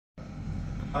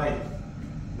Hi,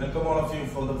 welcome all of you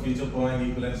for the Future Point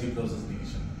Equivalency Process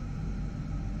Division.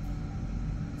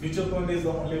 Future Point is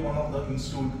the only one of the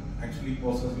institute actually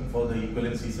processing for the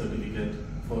equivalency certificate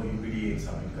for UPDA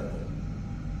exam in Qatar.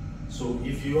 So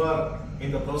if you are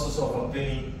in the process of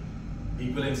obtaining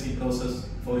equivalency process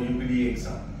for UPDA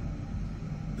exam,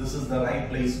 this is the right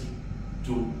place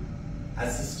to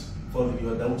assist for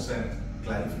your doubts and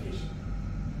clarification.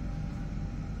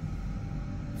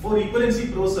 For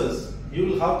equivalency process, you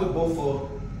will have to go for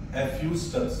a few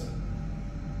steps.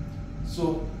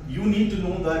 So you need to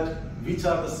know that which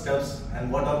are the steps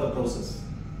and what are the process.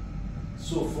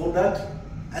 So for that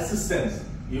assistance,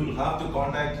 you will have to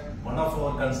contact one of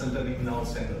our consultants in our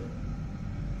center.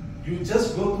 You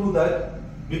just go through that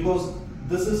because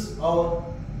this is our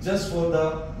just for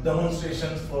the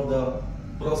demonstrations for the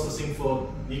processing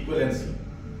for equivalency.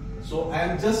 So I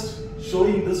am just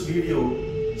showing this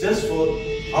video just for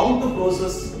how to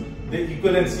process the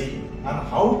equivalency and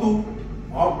how to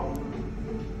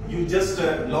you just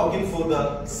log in for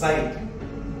the site.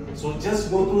 So just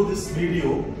go through this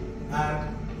video,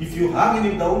 and if you have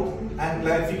any doubt and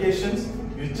clarifications,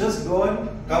 you just go and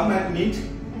come and meet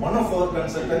one of our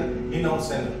consultants in our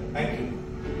center. Thank you.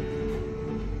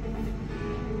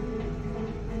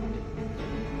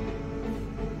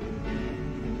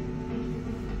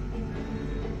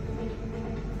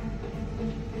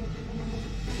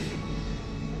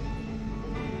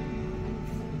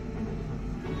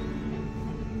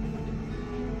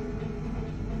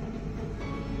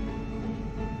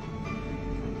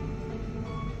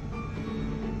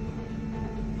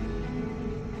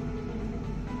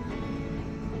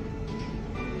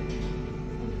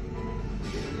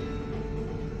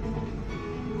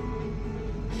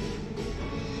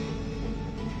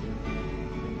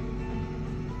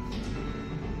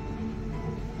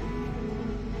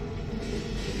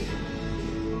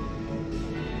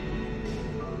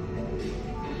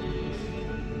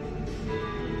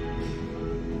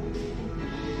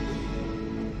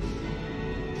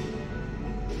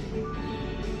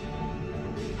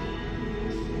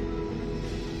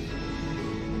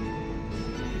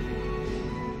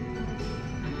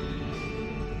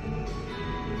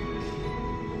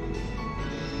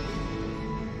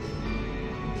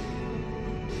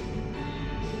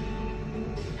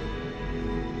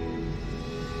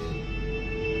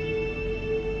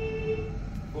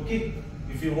 Okay,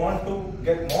 if you want to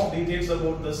get more details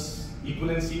about this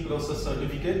equivalency process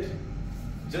certificate,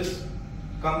 just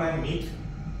come and meet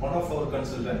one of our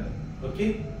consultants.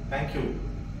 Okay, thank you.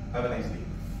 Have a nice day.